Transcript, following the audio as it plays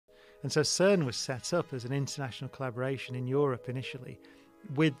And so CERN was set up as an international collaboration in Europe initially,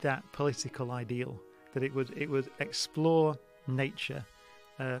 with that political ideal that it would explore nature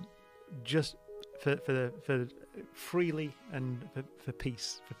just for freely and for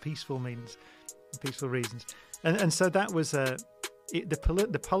peace, for peaceful means, peaceful reasons. And so that was the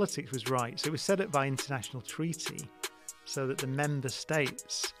politics was right. So it was set up by international treaty, so that the member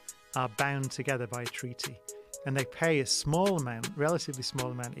states are bound together by a treaty, and they pay a small amount, relatively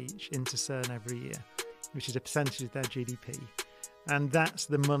small amount each, into CERN every year, which is a percentage of their GDP. And that's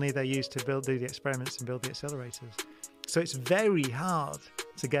the money they use to do the experiments and build the accelerators. So it's very hard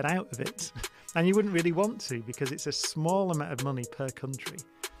to get out of it. And you wouldn't really want to, because it's a small amount of money per country.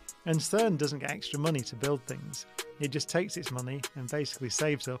 And CERN doesn't get extra money to build things. It just takes its money and basically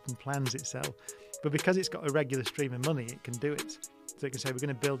saves up and plans itself. But because it's got a regular stream of money, it can do it. So it can say, we're going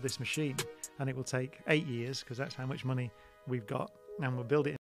to build this machine, and it will take 8 years, because that's how much money we've got, and we'll build it